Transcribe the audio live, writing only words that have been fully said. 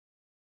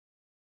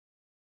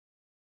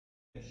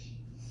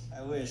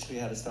I wish we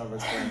had a Starbucks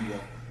brand deal.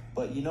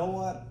 But you know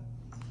what?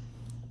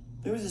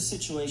 There was a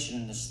situation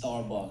in the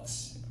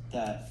Starbucks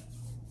that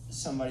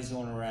somebody's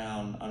going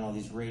around on all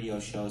these radio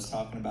shows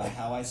talking about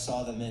how I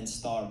saw them in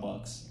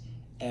Starbucks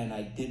and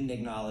I didn't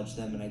acknowledge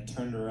them and I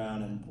turned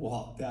around and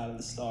walked out of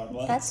the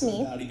Starbucks. That's me.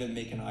 Without even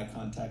making eye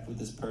contact with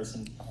this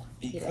person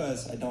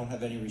because I don't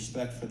have any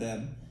respect for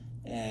them.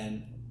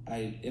 And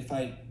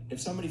if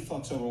somebody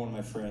fucks over one of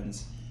my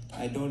friends,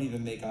 I don't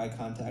even make eye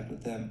contact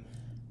with them.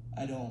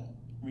 I don't.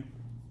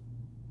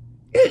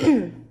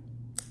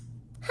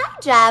 Hi,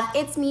 Jeff.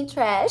 It's me,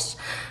 Trish,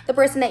 the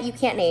person that you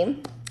can't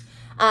name.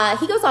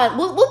 He goes on.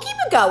 We'll keep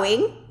it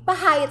going. But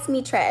hi, it's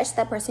me, Trish,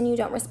 that person you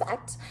don't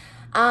respect.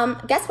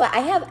 Guess what? I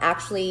have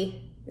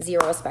actually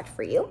zero respect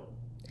for you.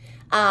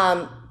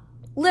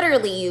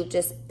 Literally, you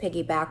just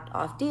piggybacked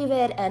off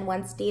David, and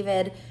once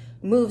David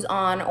moves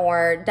on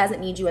or doesn't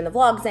need you in the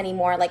vlogs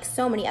anymore, like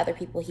so many other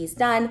people he's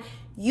done,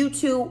 you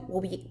two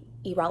will be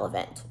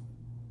irrelevant.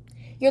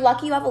 You're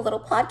lucky you have a little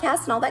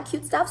podcast and all that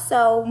cute stuff,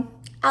 so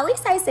at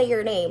least I say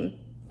your name.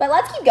 But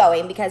let's keep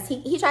going because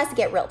he tries to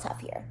get real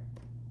tough here.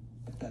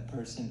 That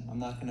person, I'm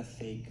not going to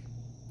fake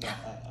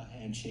a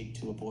handshake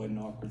to avoid an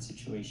awkward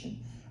situation.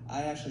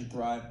 I actually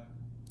thrive.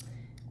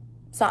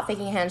 Stop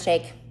faking a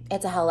handshake.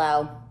 It's a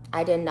hello.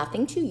 I did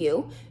nothing to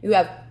you. You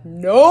have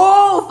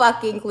no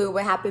fucking clue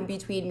what happened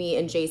between me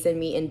and Jason,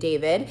 me and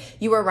David.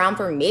 You were around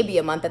for maybe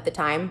a month at the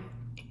time.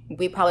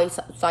 We probably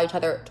saw each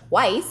other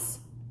twice.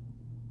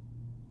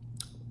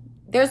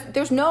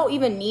 There's no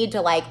even need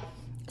to like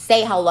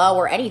say hello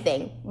or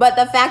anything. But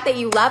the fact that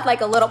you left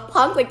like a little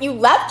punk, like you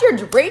left your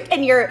drink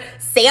and your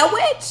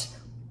sandwich,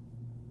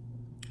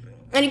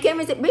 and you can't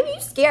even say, maybe you're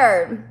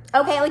scared.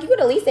 Okay, like you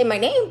could at least say my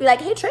name. Be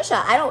like, hey,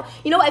 Trisha,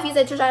 you know what? If you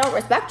said, Trisha, I don't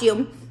respect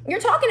you, you're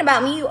talking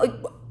about me.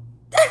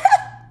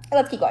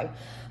 Let's keep going.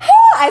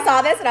 I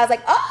saw this and I was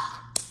like,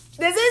 oh,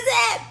 this is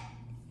it.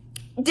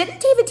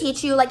 Didn't David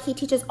teach you, like he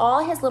teaches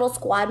all his little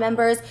squad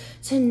members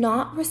to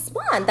not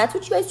respond? That's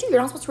what you guys do. You're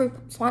not supposed to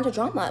respond to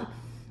drama.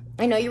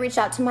 I know you reached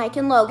out to Mike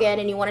and Logan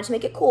and you wanted to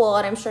make it cool,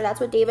 and I'm sure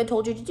that's what David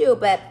told you to do,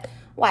 but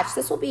watch,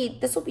 this will be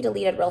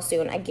deleted real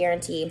soon, I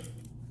guarantee.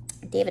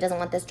 David doesn't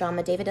want this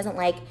drama. David doesn't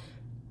like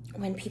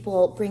when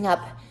people bring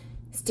up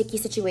sticky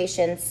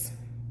situations.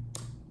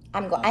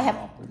 I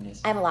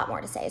have a lot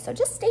more to say, so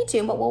just stay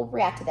tuned, but we'll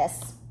react to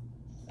this.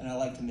 And I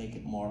like to make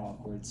it more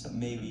awkward, so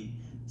maybe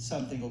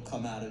something will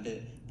come out of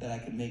it that I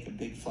can make a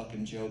big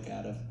fucking joke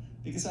out of,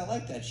 because I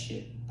like that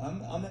shit.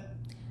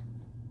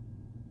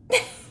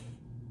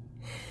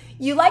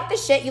 You like the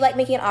shit, you like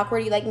making it awkward,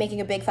 you like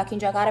making a big fucking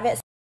joke out of it.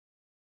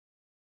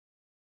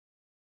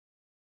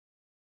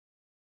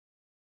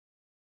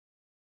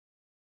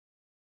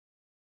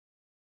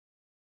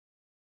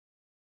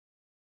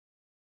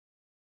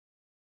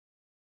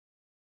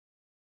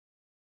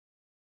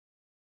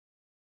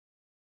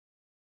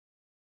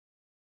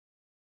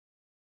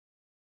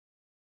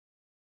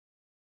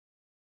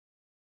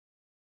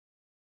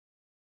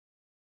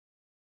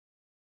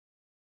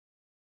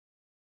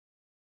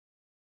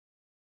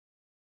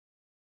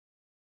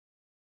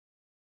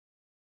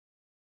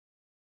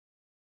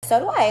 So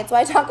do I. It's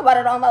why I talk about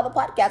it on all the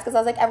podcasts, because I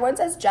was like, everyone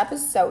says Jeff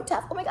is so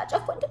tough. Oh my God,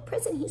 Jeff went to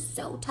prison. He's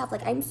so tough.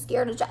 Like, I'm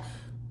scared of Jeff.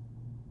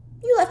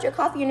 You left your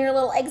coffee and your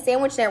little egg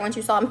sandwich there once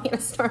you saw me in a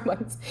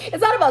Starbucks.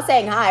 It's not about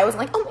saying hi. I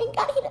wasn't like, oh my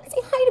God, he didn't say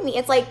hi to me.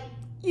 It's like,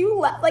 you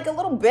left like a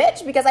little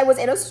bitch because I was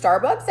in a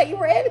Starbucks that you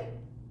were in.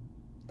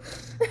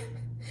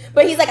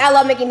 But he's like, I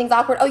love making things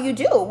awkward. Oh, you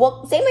do?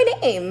 Well, say my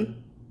name.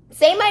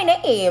 Say my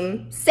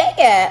name. Say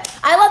it.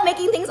 I love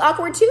making things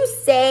awkward too.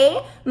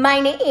 Say my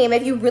name.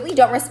 If you really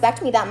don't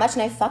respect me that much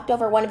and I fucked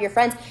over one of your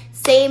friends,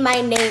 say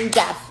my name,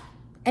 Jeff.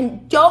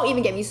 And don't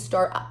even get me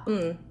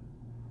started.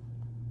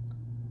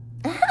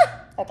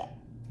 Okay.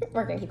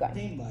 We're going to keep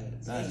going.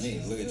 Not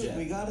me. Look at Jeff.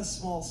 We got a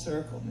small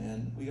circle,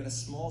 man. We got a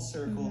small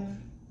circle. Mm-hmm.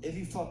 If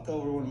you fucked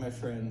over one of my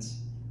friends,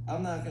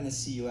 I'm not going to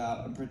see you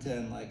out and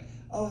pretend like,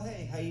 oh,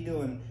 hey, how you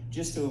doing?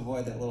 Just to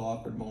avoid that little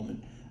awkward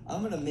moment. I'm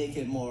going to make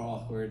it more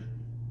awkward.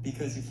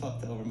 Because you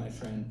fucked over my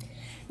friend.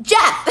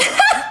 Jeff!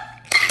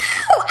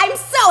 I'm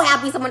so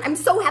happy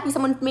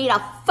someone made a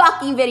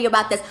fucking video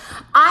about this.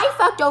 I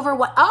fucked over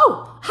what?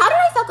 Oh, how did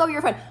I fuck over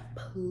your friend?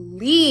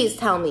 Please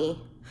tell me.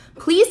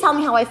 Please tell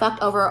me how I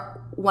fucked over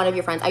one of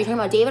your friends. Are you talking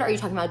about David or are you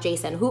talking about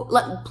Jason?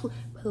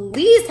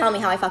 Please tell me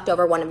how I fucked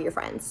over one of your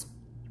friends.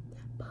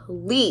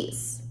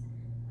 Please.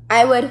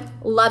 I would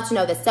love to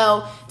know this.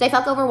 So, did I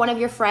fuck over one of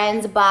your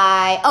friends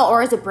by,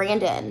 or is it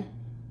Brandon?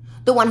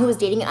 The one who was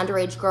dating an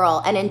underage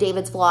girl, and in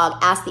David's vlog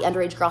asked the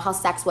underage girl how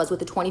sex was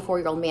with a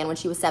 24-year-old man when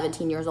she was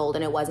 17 years old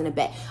and it wasn't a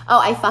bit. Oh,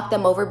 I fucked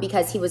them over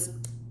because he was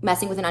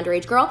messing with an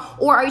underage girl?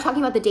 Or are you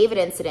talking about the David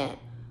incident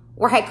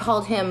where I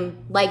called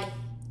him like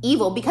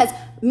evil? Because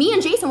me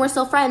and Jason were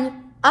still friends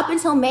up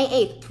until May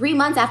 8th, 3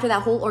 months after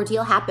that whole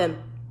ordeal happened.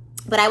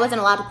 But I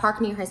wasn't allowed to park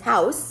near his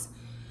house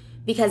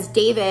because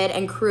David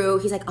and crew,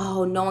 he's like,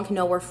 oh, no one can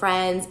know we're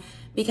friends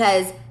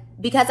because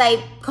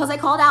I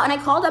called out and I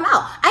called them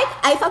out.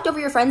 I fucked over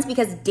your friends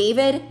because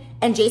David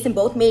and Jason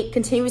both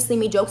continuously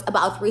made jokes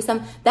about a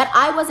threesome that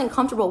I wasn't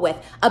comfortable with,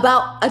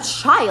 about a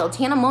child.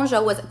 Tana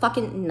Mongeau was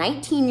fucking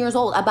 19 years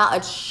old, about a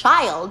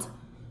child,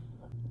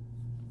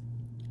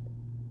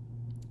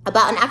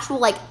 about an actual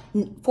like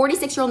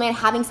 46-year-old man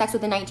having sex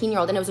with a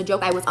 19-year-old, and it was a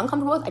joke I was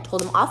uncomfortable with. I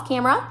told him off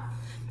camera.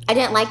 I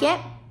didn't like it,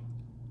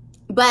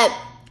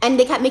 and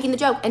they kept making the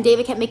joke, and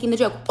David kept making the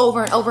joke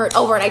over and over and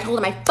over, and I told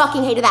him I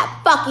fucking hated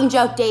that fucking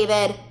joke,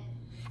 David.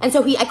 And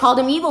so I called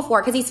him evil for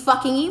it because he's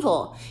fucking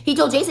evil. He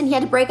told Jason he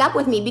had to break up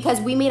with me because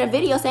we made a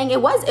video saying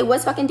it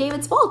was fucking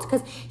David's fault,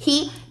 because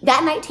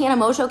that night Tana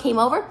Mongeau came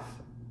over.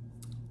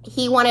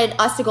 He wanted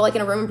us to go like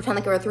in a room and pretend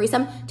like we were a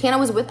threesome. Tana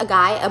was with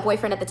a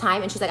boyfriend at the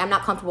time, and she's like, I'm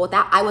not comfortable with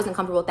that. I wasn't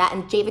comfortable with that.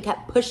 And David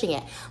kept pushing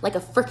it like a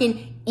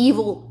freaking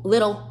evil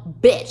little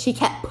bitch. He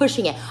kept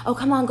pushing it. Oh,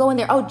 come on, go in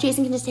there. Oh,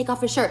 Jason can just take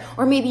off his shirt.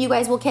 Or maybe you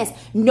guys will kiss.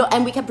 No,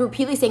 and we kept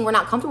repeatedly saying we're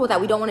not comfortable with that.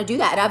 We don't want to do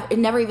that. And it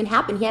never even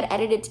happened. He had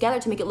edited it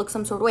together to make it look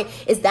some sort of way.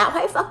 Is that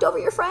why I fucked over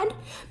your friend?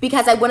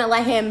 Because I wouldn't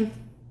let him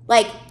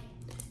like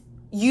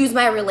use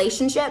my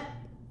relationship?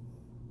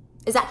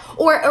 Is that,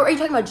 or are you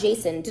talking about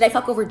Jason? Did I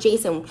fuck over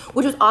Jason,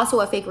 which was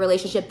also a fake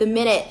relationship? The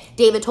minute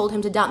David told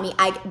him to dump me,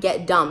 I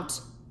get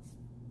dumped.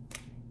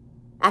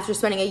 After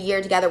spending a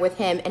year together with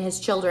him and his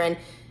children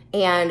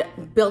and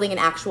building an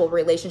actual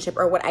relationship,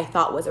 or what I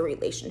thought was a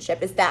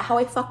relationship. Is that how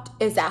I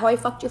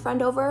fucked your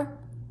friend over?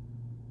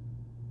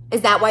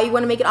 Is that why you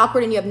want to make it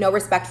awkward and you have no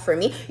respect for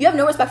me? You have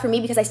no respect for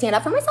me because I stand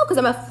up for myself, because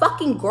I'm a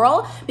fucking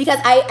girl, because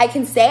I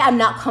can say I'm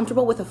not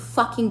comfortable with a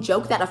fucking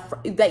joke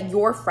that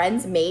your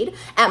friends made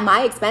at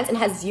my expense and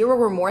has zero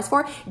remorse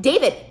for.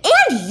 David,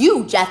 and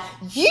you, Jeff,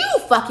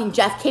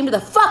 came to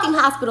the fucking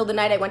hospital the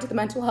night I went to the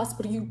mental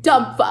hospital, you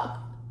dumb fuck.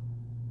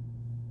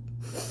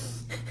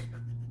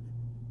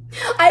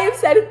 I have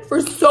said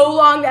for so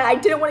long that I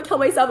didn't want to kill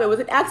myself. It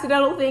was an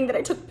accidental thing, that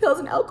I took pills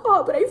and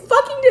alcohol, but I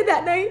fucking did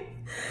that night.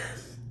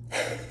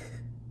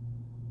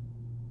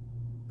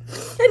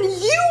 And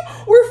you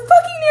were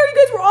fucking there. You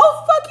guys were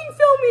all fucking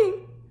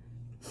filming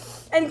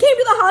and came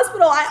to the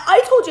hospital.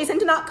 I told Jason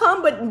to not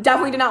come, but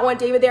definitely did not want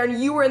David there. And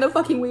you were in the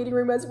fucking waiting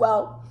room as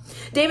well.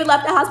 David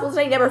left the hospital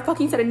today, never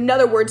fucking said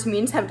another word to me,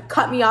 and just had to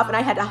cut me off, and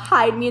I had to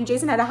hide. Me and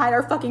Jason had to hide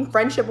our fucking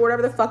friendship, or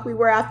whatever the fuck we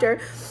were after,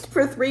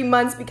 for 3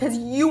 months because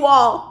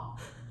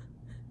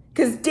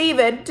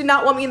David did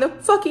not want me in the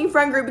fucking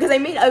friend group because I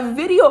made a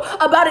video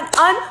about an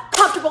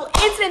uncomfortable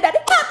incident that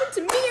happened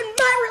to me in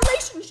my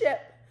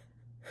relationship.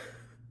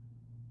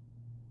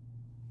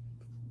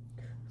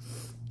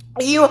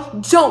 You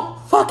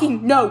don't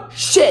fucking know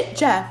shit,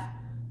 Jeff.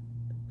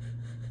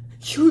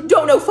 You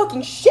don't know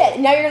fucking shit.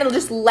 And now you're gonna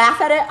just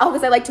laugh at it? Oh,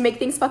 because I like to make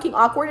things fucking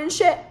awkward and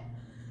shit?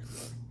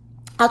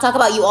 I'll talk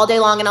about you all day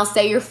long and I'll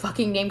say your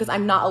fucking name because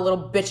I'm not a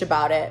little bitch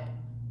about it.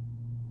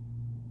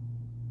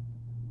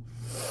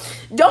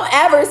 Don't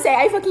ever say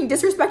I fucking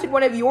disrespected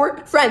one of your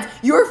friends.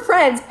 Your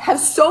friends have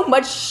so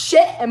much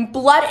shit and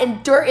blood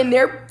and dirt in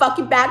their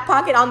fucking back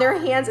pocket on their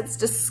hands. It's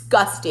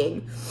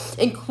disgusting.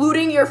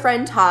 Including your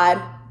friend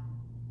Todd.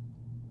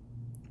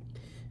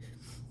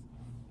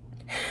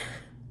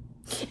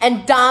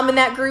 And Dom in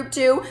that group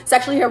too,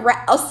 sexually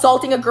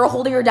assaulting a girl,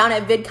 holding her down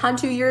at VidCon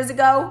 2 years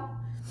ago.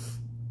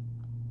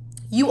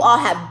 You all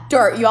have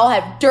dirt. You all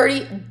have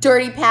dirty,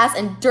 dirty past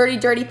and dirty,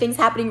 dirty things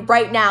happening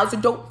right now. So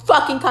don't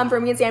fucking come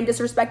for me and say I'm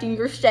disrespecting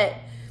your shit.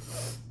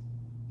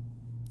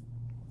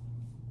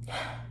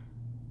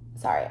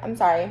 Sorry, I'm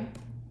sorry.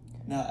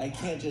 Now, I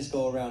can't just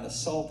go around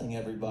assaulting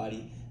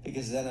everybody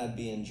because then I'd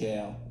be in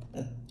jail.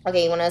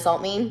 Okay, you want to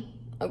assault me?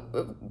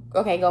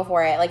 Okay, go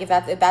for it. Like, if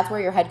that's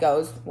where your head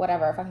goes,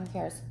 whatever. Fucking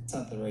cares. It's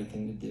not the right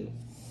thing to do.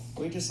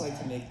 We just like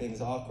to make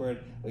things awkward.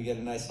 We get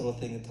a nice little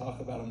thing to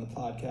talk about on the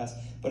podcast.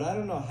 But I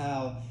don't know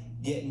how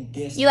getting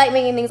dissed. You like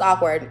making things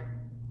awkward.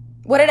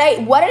 What did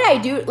I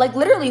do? Like,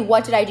 literally,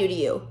 what did I do to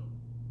you?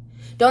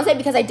 Don't say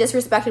because I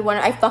disrespected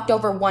I fucked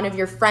over one of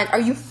your friends.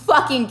 Are you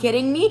fucking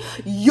kidding me?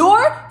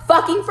 Your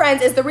fucking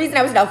friends is the reason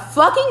I was in a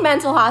fucking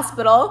mental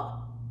hospital.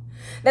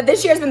 That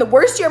this year has been the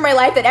worst year of my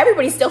life. That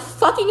everybody still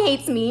fucking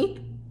hates me.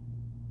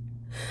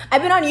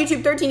 I've been on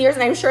YouTube 13 years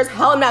and I'm sure as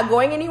hell I'm not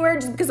going anywhere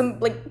just because I'm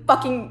like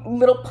fucking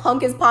little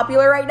punk is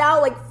popular right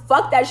now. Like,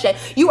 fuck that shit.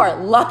 You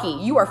are lucky.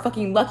 You are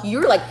fucking lucky.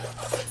 You're like,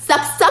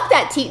 suck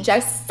that teat,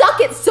 Jeff.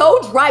 Suck it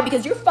so dry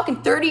because you're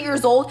fucking 30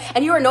 years old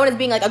and you are known as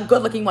being like a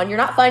good looking one. You're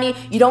not funny.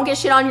 You don't get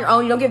shit on your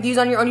own. You don't get views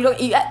on your own.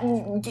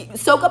 You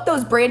soak up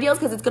those brand deals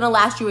because it's going to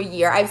last you a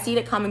year. I've seen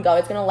it come and go.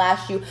 It's going to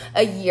last you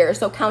a year.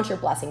 So count your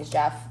blessings,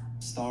 Jeff.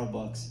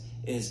 Starbucks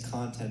is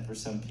content for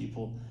some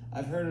people.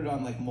 I've heard it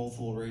on like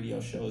multiple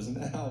radio shows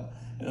now,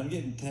 and I'm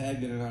getting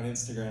tagged in it on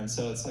Instagram.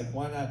 So it's like,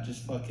 why not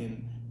just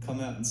fucking come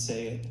out and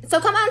say it? So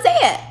come out and say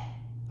it.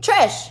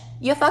 Trish,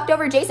 you fucked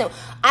over Jason.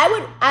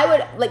 I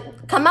would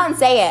like come out and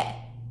say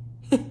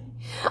it.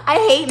 I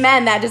hate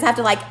men that just have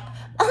to like,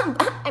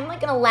 I'm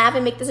like gonna laugh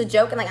and make this a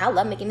joke and like, I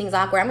love making things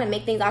awkward. I'm gonna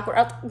make things awkward.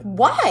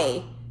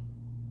 Why?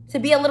 To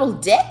be a little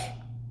dick?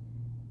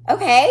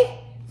 Okay.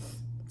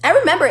 I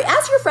remember,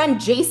 ask your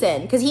friend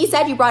Jason, because he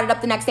said you brought it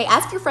up the next day.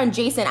 Ask your friend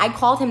Jason. I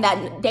called him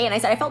that day and I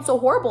said, I felt so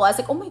horrible. I was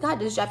like, oh my God,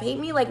 does Jeff hate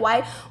me? Like,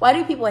 why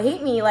do people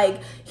hate me?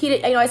 Like, he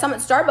did, I saw him at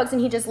Starbucks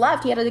and he just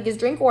left. He had like his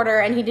drink order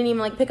and he didn't even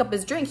like pick up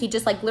his drink. He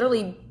just like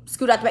literally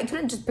scooted out the back. You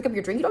didn't just pick up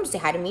your drink. You don't just say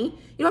hi to me.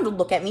 You don't have to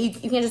look at me.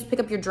 You can't just pick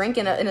up your drink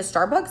in a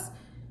Starbucks.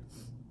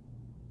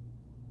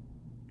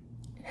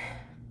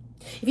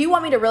 If you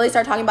want me to really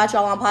start talking about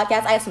y'all on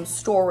podcasts, I have some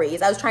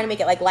stories. I was trying to make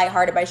it like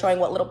lighthearted by showing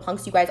what little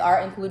punks you guys are,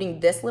 including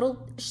this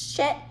little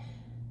shit.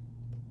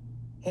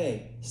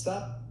 Hey,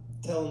 stop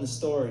telling the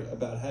story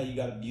about how you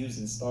got abused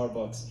in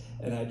Starbucks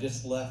and I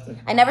just left.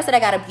 I never said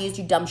I got abused,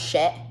 you dumb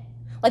shit.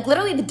 Like,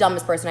 literally the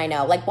dumbest person I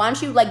know. Like, why don't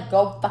you, like,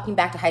 go fucking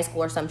back to high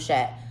school or some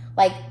shit?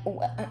 Like,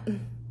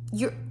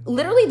 you're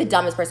literally the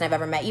dumbest person I've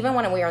ever met. Even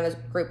when we were in this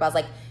group, I was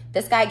like,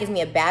 this guy gives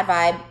me a bad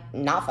vibe,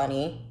 not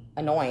funny,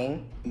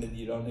 annoying. That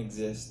you don't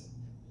exist.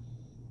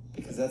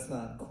 Because that's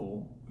not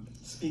cool.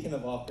 Speaking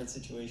of awkward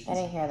situations. I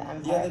didn't hear that. I'm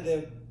the sorry. other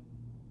day,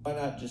 why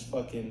not just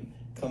fucking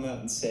come out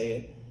and say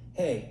it?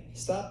 Hey,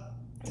 stop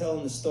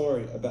telling the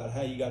story about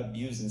how you got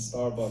abused in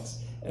Starbucks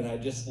and I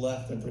just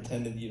left and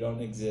pretended you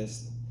don't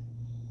exist.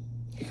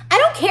 I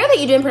don't care that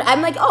you didn't.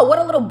 I'm like, oh, what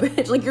a little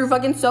bitch. Like, you're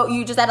fucking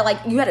you just had to, like,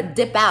 you had to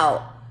dip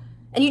out.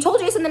 And you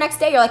told Jason the next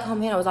day, you're like, oh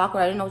man, it was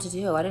awkward. I didn't know what to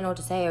do. I didn't know what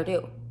to say or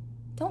do.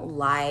 Don't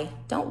lie.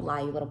 Don't lie,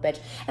 you little bitch.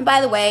 And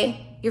by the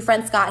way, your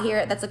friend Scott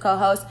here, that's a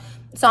co-host,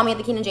 saw me at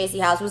the Keenan JC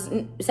house,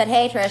 said,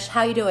 hey, Trish,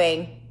 how you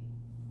doing?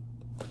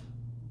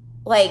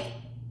 Like,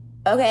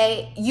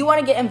 okay, you want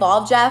to get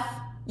involved, Jeff?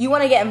 You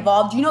want to get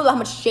involved? Do you know how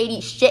much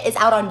shady shit is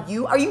out on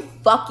you? Are you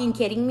fucking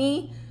kidding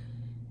me?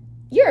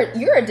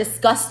 You're a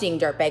disgusting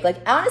dirtbag. Like,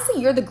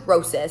 honestly, you're the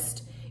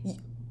grossest.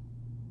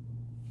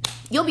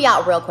 You'll be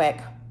out real quick.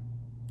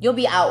 You'll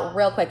be out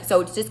real quick.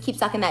 So just keep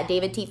sucking that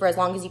David tea for as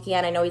long as you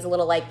can. I know he's a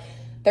little, like,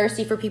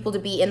 thirsty for people to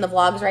be in the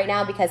vlogs right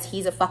now because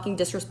he's a fucking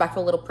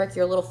disrespectful little prick.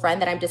 Your little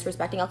friend that I'm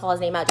disrespecting. I'll call his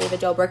name out, David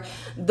Dobrik.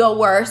 The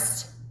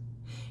worst.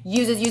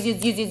 Uses,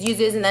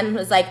 and then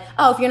was like,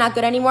 oh, if you're not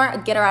good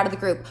anymore, get her out of the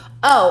group.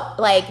 Oh,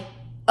 like,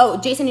 oh,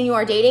 Jason and you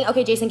are dating?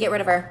 Okay, Jason, get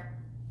rid of her.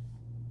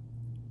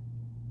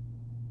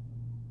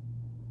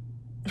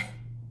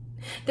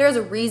 There's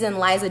a reason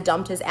Liza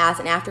dumped his ass,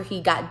 and after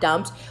he got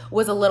dumped,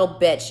 was a little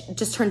bitch,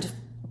 just turned to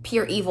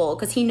pure evil,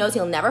 because he knows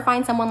he'll never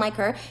find someone like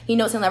her. He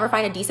knows he'll never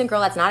find a decent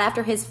girl that's not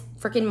after his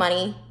freaking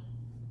money.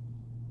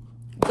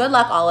 Good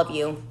luck, all of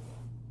you.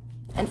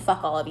 And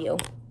fuck all of you.